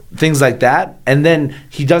 things like that. And then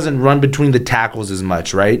he doesn't run between the tackles as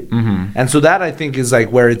much, right? And so that, I think, is like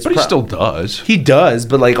where it's... But he still does. He does,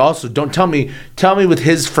 but like also, don't tell me with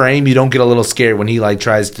his frame, you don't get a little scared when he like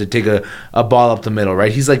tries to take a ball up the middle,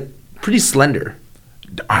 right? He's like pretty slender.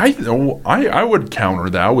 I would counter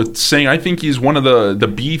that with saying I think he's one of the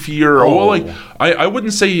beefier. Oh. Well, like I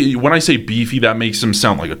wouldn't say when I say beefy that makes him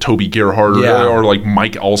sound like a Toby Gerhardt or like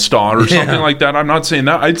Mike Allstott or something like that. I'm not saying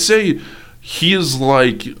that. I'd say he is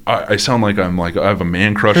like I sound like I have a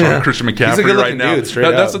man crush on Christian McCaffrey right now. Dude,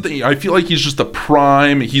 that's the thing. I feel like he's just the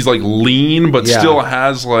prime. He's like lean, but still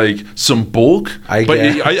has like some bulk. I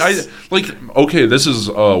like okay. This is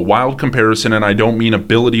a wild comparison, and I don't mean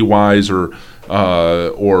ability wise or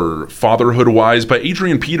fatherhood wise, but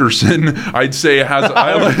Adrian Peterson, I'd say has.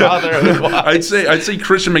 I'd say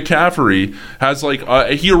Christian McCaffrey has like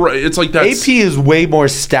it's like that. AP is way more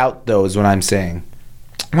stout though, is what I'm saying.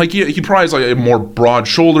 Like he probably has like more broad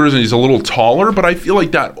shoulders and he's a little taller, but I feel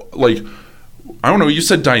like that like I don't know. You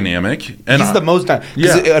said dynamic, and he's the most. At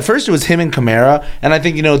first it was him and Kamara, and I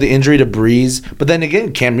think the injury to Breeze, but then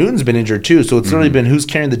again Cam Newton's been injured too, so it's really been who's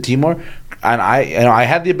carrying the team more. And I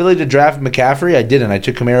had the ability to draft McCaffrey. I didn't. I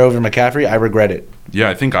took Kamara over McCaffrey. I regret it. Yeah,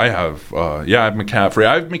 I think I have. I have McCaffrey.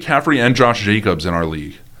 I have McCaffrey and Josh Jacobs in our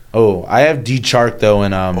league. Oh, I have D Chark though,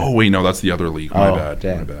 and oh wait, no, that's the other league. My bad.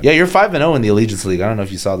 Yeah, you're 5-0 in the Allegiance League. I don't know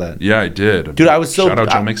if you saw that. Yeah, I did. Dude, I was so shout out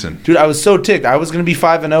Joe Mixon. Dude, I was so ticked. I was gonna be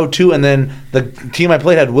 5-0 too, and then the team I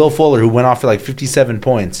played had Will Fuller, who went off for like 57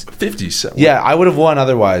 points. 57. Yeah, I would have won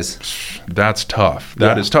otherwise. That's tough.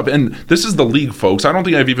 That is tough. And this is the league, folks. I don't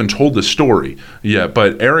think I've even told the story yet,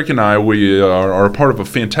 but Eric and I, we are a part of a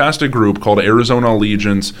fantastic group called Arizona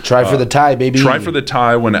Allegiance. Try for the tie, baby. Try for the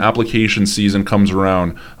tie when application season comes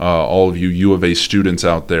around. All of you U of A students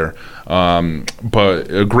out there. But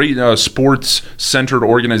a great sports-centered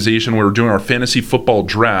organization. We were doing our fantasy football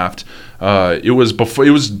draft. It was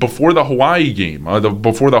before the Hawaii game,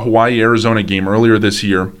 before the Hawaii-Arizona game earlier this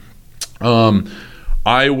year.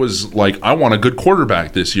 I was like, I want a good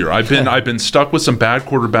quarterback this year. I've been stuck with some bad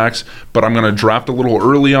quarterbacks, but I'm going to draft a little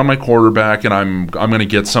early on my quarterback, and I'm going to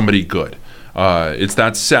get somebody good. It's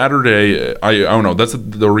that Saturday. I don't know. That's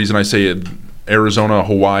the reason I say it.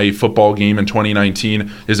 Arizona-Hawaii football game in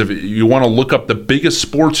 2019 is if you want to look up the biggest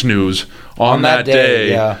sports news on that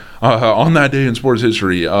day on that day in sports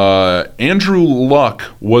history. Andrew Luck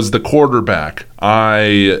was the quarterback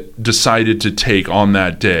I decided to take on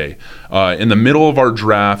that day. In the middle of our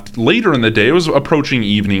draft, later in the day, it was approaching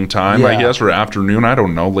evening time, I guess, or afternoon, I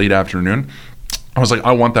don't know, late afternoon. I was like,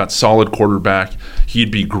 I want that solid quarterback.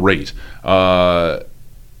 He'd be great. 5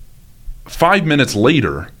 minutes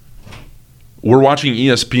later, we're watching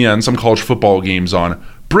ESPN, some college football games on.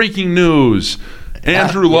 Breaking news.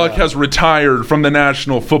 Andrew Luck has retired from the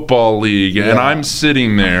National Football League. And I'm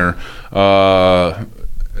sitting there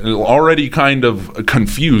already kind of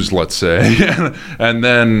confused, let's say. And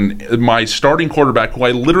then my starting quarterback, who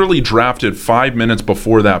I literally drafted 5 minutes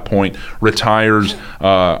before that point, retires.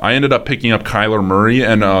 I ended up picking up Kyler Murray.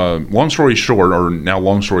 And long story short, or now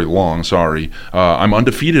long story long, sorry, I'm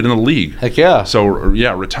undefeated in the league. Heck yeah. So,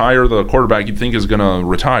 retire the quarterback you'd think is going to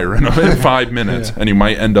retire in 5 minutes. And he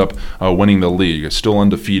might end up winning the league. Still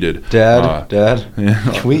undefeated. Dad,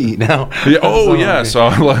 can we eat now? So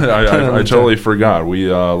I totally forgot.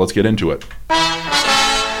 Let's get into it.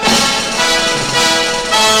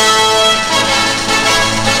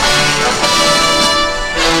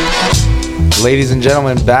 Ladies and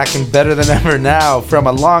gentlemen, back and better than ever now from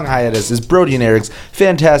a long hiatus is Brody and Eric's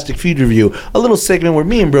Fantastic Feed Review, a little segment where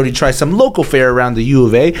me and Brody try some local fare around the U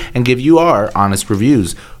of A and give you our honest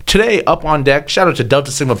reviews. Today, up on deck, shout out to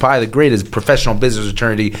Delta Sigma Pi, the greatest professional business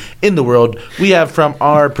fraternity in the world. We have from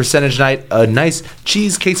our percentage night a nice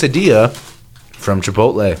cheese quesadilla from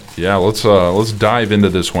Chipotle. Yeah, let's dive into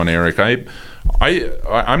this one, Eric.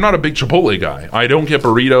 I'm not a big Chipotle guy. I don't get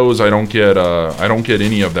burritos. I don't get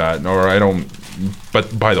any of that, or I don't.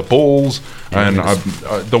 But by the bowls, and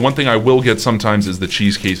the one thing I will get sometimes is the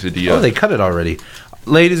cheese quesadilla. Oh, they cut it already.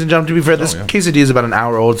 Ladies and gentlemen, to be fair, this quesadilla is about an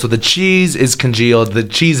hour old, so the cheese is congealed. The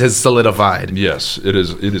cheese has solidified. Yes, it is.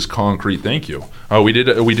 It is concrete. Thank you. We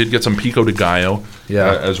did get some pico de gallo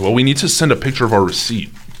as well. We need to send a picture of our receipt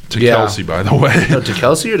to Kelsey, by the way. No, to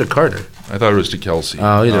Kelsey or to Carter? I thought it was to Kelsey.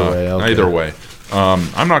 Oh, either way. Okay. Either way.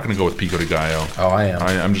 I'm not going to go with pico de gallo. Oh, I am.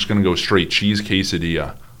 I'm just going to go straight cheese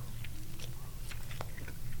quesadilla.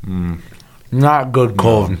 Not good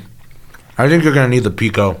cold. I think you're going to need the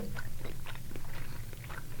pico.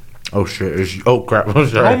 Oh, shit. Oh, crap. Oh,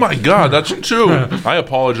 sorry. Oh, my God. That's two. I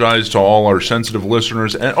apologize to all our sensitive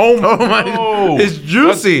listeners. And no. It's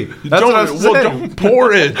juicy. That's what I was saying. Don't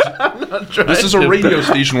pour it. This is a radio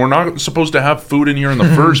station. We're not supposed to have food in here in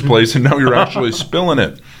the first place, and now you're actually spilling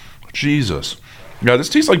it. Jesus. Yeah, this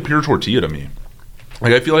tastes like pure tortilla to me.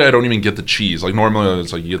 Like, I feel like I don't even get the cheese. Like, normally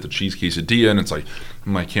it's like you get the cheese quesadilla, and it's like,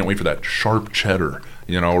 I can't wait for that sharp cheddar,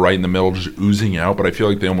 right in the middle, just oozing out. But I feel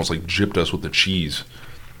like they almost like gypped us with the cheese.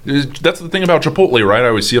 That's the thing about Chipotle, right? I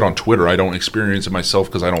always see it on Twitter. I don't experience it myself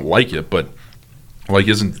because I don't like it. But, like,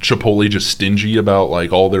 isn't Chipotle just stingy about,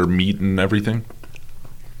 like, all their meat and everything?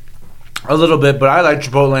 A little bit, but I like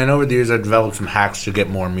Chipotle, and over the years I've developed some hacks to get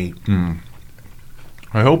more meat.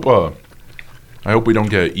 I hope we don't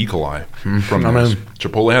get E. coli from this.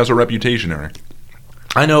 Chipotle has a reputation, Eric.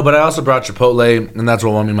 I know, but I also brought Chipotle, and that's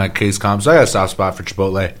what won me my case comp, so I got a soft spot for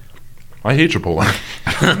Chipotle. I hate Chipotle.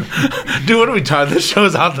 Dude, what are we talking? This show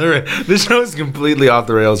is completely off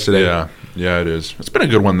the rails today. Yeah, it is. It's been a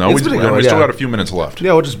good one, though. We still got a few minutes left.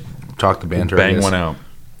 Yeah, we'll just talk the banter. Bang one out.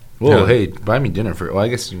 Whoa, hey, buy me dinner for... Well, I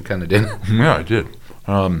guess you kind of did. Yeah, I did.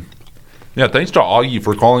 Thanks to Augie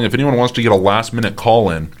for calling. If anyone wants to get a last-minute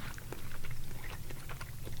call in,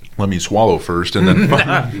 let me swallow first, and then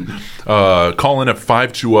call in at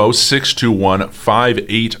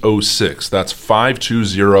 520-621-5806. That's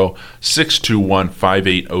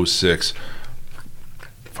 520-621-5806.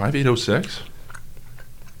 5806?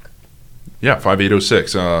 Yeah,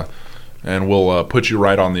 5806. And we'll put you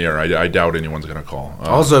right on the air. I doubt anyone's going to call.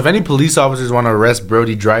 Also, if any police officers want to arrest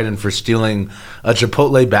Brody Dryden for stealing a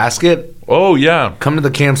Chipotle basket, oh, yeah, come to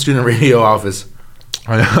the Cam Student Radio office.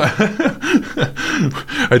 I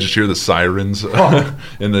just hear the sirens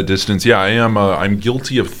in the distance. Yeah, I'm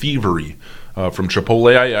guilty of thievery from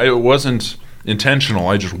Chipotle. I wasn't intentional.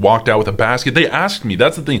 I just walked out with a basket. They asked me.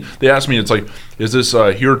 That's the thing. They asked me. It's like, is this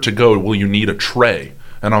here to go? Will you need a tray?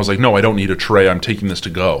 And I was like, no, I don't need a tray. I'm taking this to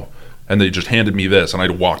go. And they just handed me this, and I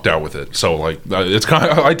walked out with it. So like, it's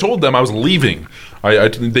kind of. I told them I was leaving.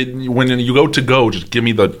 When you go to go, just give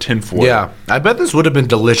me the tinfoil. Yeah, I bet this would have been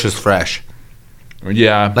delicious fresh.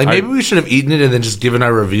 Yeah. Like, maybe we should have eaten it and then just given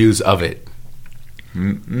our reviews of it.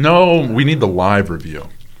 No, we need the live review.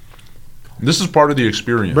 This is part of the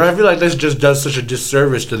experience. But I feel like this just does such a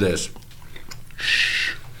disservice to this.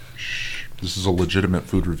 Shh. This is a legitimate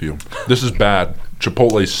food review. This is bad.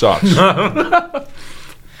 Chipotle sucks.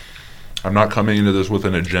 I'm not coming into this with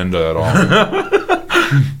an agenda at all.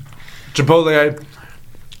 Chipotle,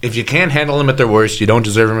 if you can't handle them at their worst, you don't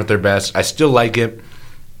deserve them at their best. I still like it.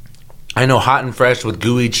 I know hot and fresh with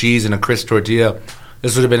gooey cheese and a crisp tortilla,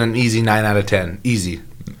 this would have been an easy 9 out of 10. Easy.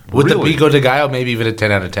 With the pico de gallo, maybe even a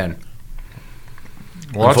 10 out of 10.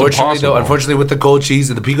 Well, unfortunately, with the cold cheese,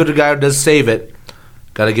 the pico de gallo does save it.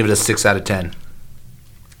 Got to give it a 6 out of 10.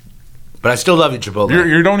 But I still love you, Chipotle.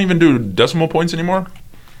 You don't even do decimal points anymore?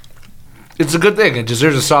 It's a good thing. It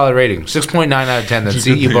deserves a solid rating. 6.9 out of 10. Then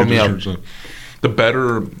see, you bump me up.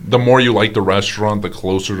 The more you like the restaurant, the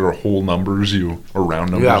closer to whole numbers or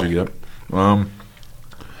round numbers you get. I'm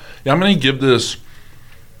going to give this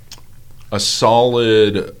a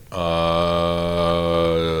solid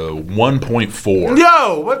 1.4.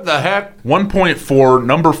 Yo, what the heck? 1.4,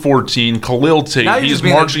 number 14, Khalil Tate. He's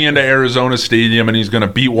marching into Arizona Stadium, and he's going to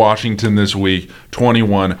beat Washington this week,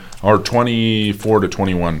 24 to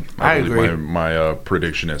 21. I agree. My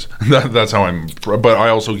prediction is. That's how I'm. But I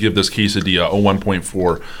also give this quesadilla a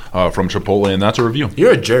 1.4 from Chipotle, and that's a review.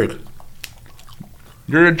 You're a jerk.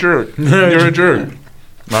 You're a jerk. You're a jerk.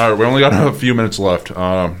 All right, we only got a few minutes left.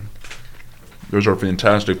 There's our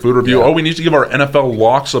fantastic food review. Yeah. Oh, we need to give our NFL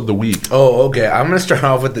locks of the week. Oh, okay. I'm going to start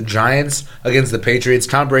off with the Giants against the Patriots.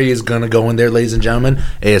 Tom Brady is going to go in there, ladies and gentlemen.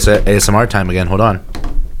 ASMR time again. Hold on.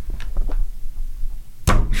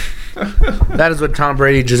 That is what Tom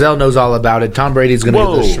Brady. Giselle knows all about it. Tom Brady's going to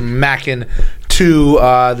Whoa. give the smacking to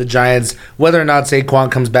the Giants. Whether or not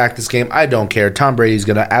Saquon comes back this game, I don't care. Tom Brady's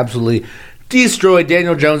going to absolutely destroy.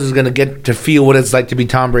 Daniel Jones is going to get to feel what it's like to be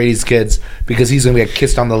Tom Brady's kids because he's going to get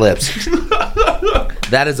kissed on the lips.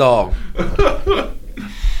 That is all.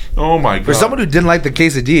 Oh my god! For someone who didn't like the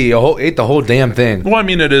quesadilla, ate the whole damn thing. Well, I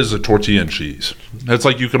mean, it is a tortilla and cheese. It's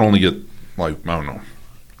like you can only get like I don't know.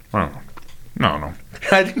 No.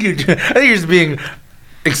 I think you're just being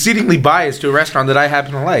exceedingly biased to a restaurant that I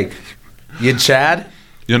happen to like. You Chad?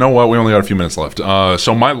 You know what? We only got a few minutes left.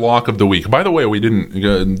 So my lock of the week. By the way, we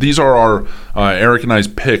didn't. These are our Eric and I's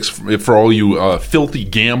picks for all you filthy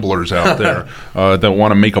gamblers out there that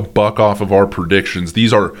want to make a buck off of our predictions.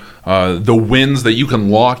 These are the wins that you can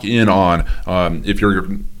lock in on if you're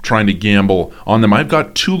trying to gamble on them. I've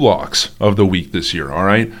got 2 locks of the week this year. All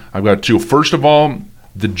right, I've got 2. First of all,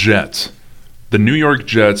 the Jets. The New York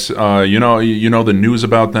Jets, you know the news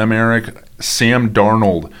about them, Eric. Sam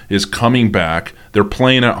Darnold is coming back. They're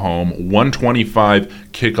playing at home, 1:25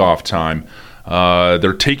 kickoff time.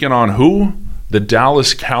 They're taking on who? The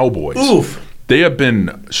Dallas Cowboys. Oof. They have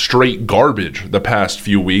been straight garbage the past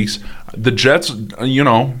few weeks. The Jets,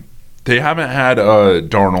 they haven't had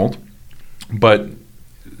Darnold, but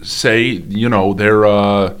they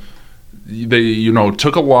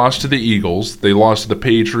took a loss to the Eagles. They lost to the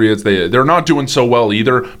Patriots. They're not doing so well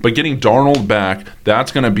either. But getting Darnold back,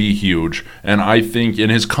 that's going to be huge. And I think in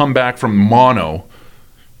his comeback from mono,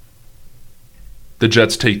 the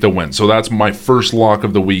Jets take the win. So that's my first lock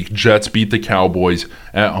of the week. Jets beat the Cowboys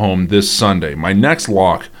at home this Sunday. My next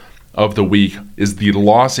lock of the week is the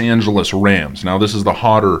Los Angeles Rams. Now this is the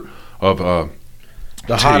hotter of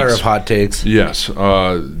the hotter of hot takes. Yes,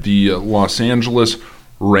 the Los Angeles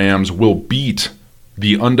Rams will beat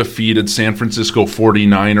the undefeated San Francisco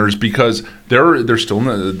 49ers because they're still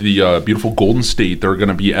in the beautiful Golden State. They're going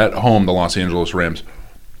to be at home, the Los Angeles Rams.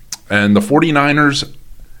 And the 49ers,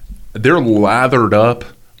 they're lathered up,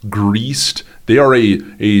 greased. They are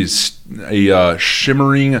a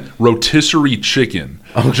shimmering rotisserie chicken,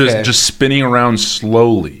 just spinning around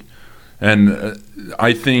slowly. And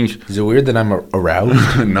I think is it weird that I'm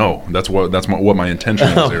aroused? No, that's what my intention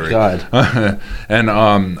is. Oh Eric. God! And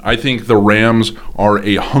I think the Rams are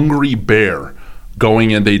a hungry bear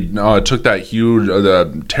going in. They took that huge,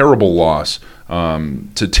 terrible loss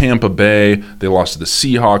to Tampa Bay. They lost to the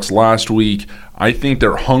Seahawks last week. I think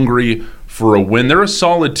they're hungry for a win. They're a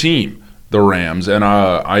solid team, the Rams, and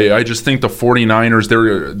I just think the 49ers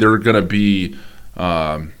they're going to be.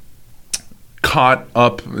 Caught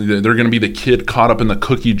up, they're going to be the kid caught up in the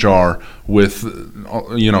cookie jar with,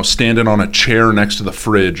 standing on a chair next to the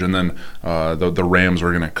fridge, and then the Rams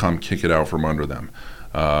are going to come kick it out from under them.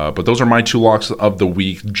 But those are my 2 locks of the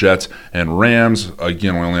week, Jets and Rams.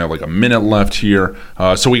 Again, we only have like a minute left here,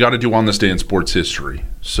 so we got to do on this day in sports history.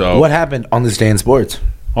 So what happened on this day in sports?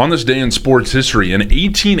 On this day in sports history, in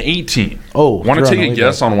 1818. Oh, want to take a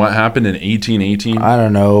guess on what happened in 1818? I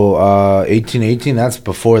don't know. 1818. That's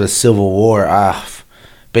before the Civil War.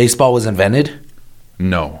 Baseball was invented.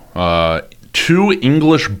 No. 2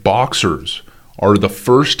 English boxers are the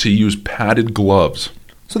first to use padded gloves.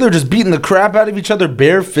 So they're just beating the crap out of each other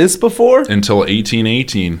bare fists before? Until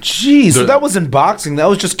 1818. Jeez, so that wasn't boxing. That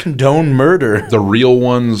was just condoned murder. The real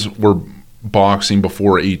ones were boxing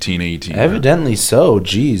before 1818. Evidently so.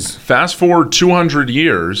 Jeez. Fast forward 200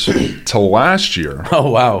 years to last year. Oh,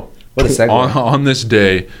 wow. What a segue. On this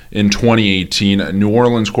day in 2018, New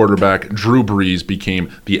Orleans quarterback Drew Brees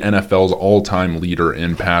became the NFL's all-time leader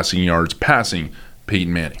in passing yards, passing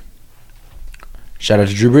Peyton Manning. Shout out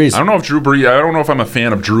to Drew Brees. I don't know if I'm a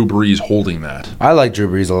fan of Drew Brees holding that. I like Drew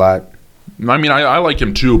Brees a lot. I mean, I like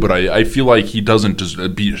him too, but I feel like he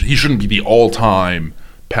shouldn't be the all-time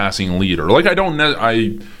passing leader. Like I don't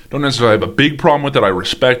necessarily have a big problem with it. I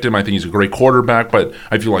respect him. I think he's a great quarterback, but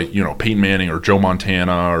I feel like, Peyton Manning or Joe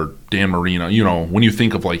Montana or Dan Marino, when you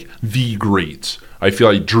think of like the greats, I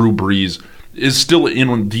feel like Drew Brees is still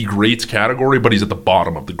in the greats category, but he's at the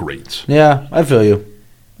bottom of the greats. Yeah, I feel you.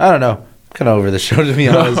 I don't know. Kind of over the show, to be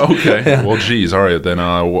honest. Okay. Yeah. Well, geez. All right. Then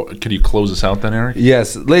could you close us out then, Eric?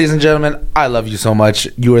 Yes. Ladies and gentlemen, I love you so much.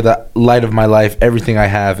 You are the light of my life. Everything I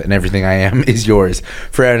have and everything I am is yours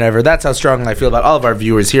forever and ever. That's how strong I feel about all of our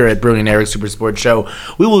viewers here at Brilliant Eric Super Sports Show.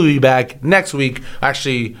 We will be back next week.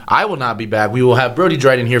 Actually, I will not be back. We will have Brody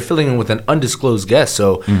Dryden here filling in with an undisclosed guest.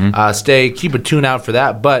 So keep a tune out for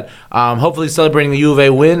that. But hopefully celebrating the U of A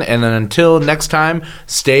win. And then until next time,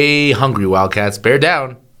 stay hungry, Wildcats. Bear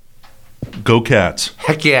down. Go Cats.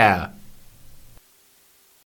 Heck yeah.